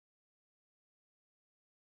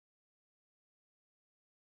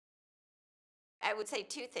I would say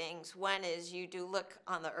two things. One is you do look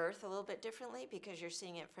on the earth a little bit differently because you're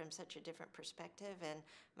seeing it from such a different perspective. And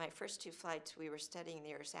my first two flights, we were studying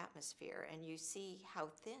the Earth's atmosphere, and you see how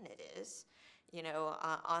thin it is,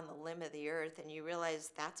 on the limb of the earth, and you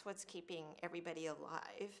realize that's what's keeping everybody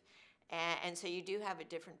alive. And so you do have a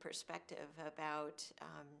different perspective about,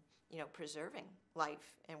 preserving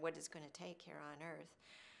life and what it's going to take here on Earth.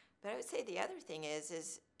 But I would say the other thing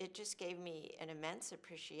is it just gave me an immense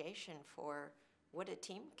appreciation for what a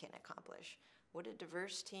team can accomplish, what a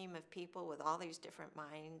diverse team of people with all these different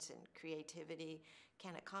minds and creativity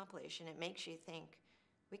can accomplish. And it makes you think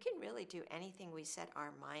we can really do anything we set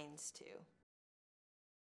our minds to.